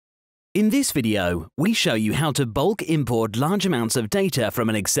In this video, we show you how to bulk import large amounts of data from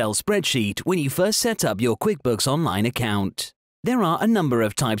an Excel spreadsheet when you first set up your QuickBooks Online account. There are a number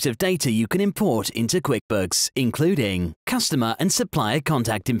of types of data you can import into QuickBooks, including customer and supplier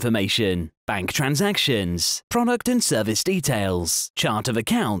contact information, bank transactions, product and service details, chart of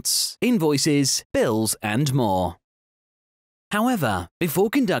accounts, invoices, bills, and more. However, before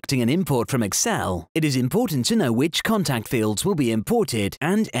conducting an import from Excel, it is important to know which contact fields will be imported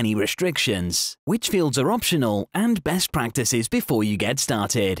and any restrictions, which fields are optional, and best practices before you get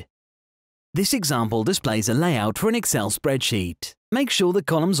started. This example displays a layout for an Excel spreadsheet. Make sure the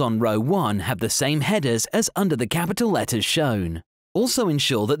columns on row 1 have the same headers as under the capital letters shown. Also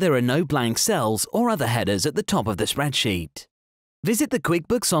ensure that there are no blank cells or other headers at the top of the spreadsheet. Visit the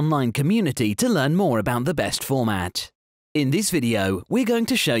QuickBooks Online community to learn more about the best format. In this video, we're going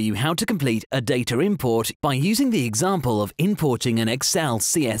to show you how to complete a data import by using the example of importing an Excel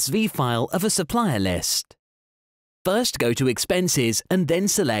CSV file of a supplier list. First, go to Expenses and then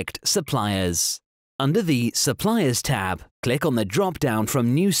select Suppliers. Under the Suppliers tab, click on the drop-down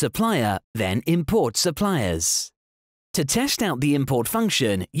from New Supplier, then Import Suppliers. To test out the import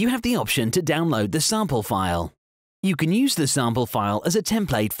function, you have the option to download the sample file. You can use the sample file as a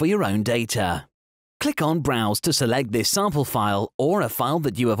template for your own data. Click on Browse to select this sample file or a file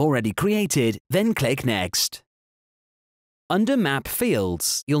that you have already created, then click Next. Under Map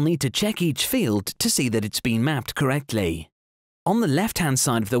Fields, you'll need to check each field to see that it's been mapped correctly. On the left-hand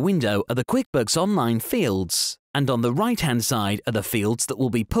side of the window are the QuickBooks Online fields, and on the right-hand side are the fields that will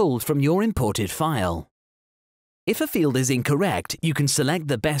be pulled from your imported file. If a field is incorrect, you can select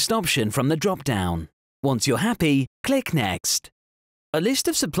the best option from the drop-down. Once you're happy, click Next. A list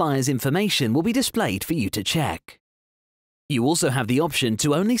of suppliers' information will be displayed for you to check. You also have the option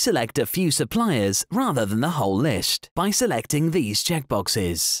to only select a few suppliers rather than the whole list by selecting these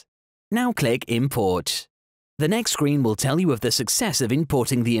checkboxes. Now click Import. The next screen will tell you of the success of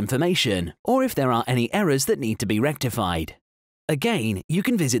importing the information or if there are any errors that need to be rectified. Again, you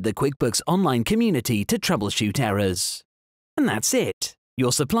can visit the QuickBooks Online community to troubleshoot errors. And that's it.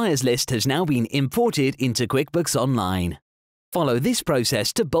 Your suppliers list has now been imported into QuickBooks Online. Follow this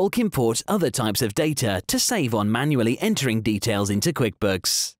process to bulk import other types of data to save on manually entering details into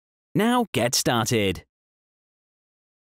QuickBooks. Now get started.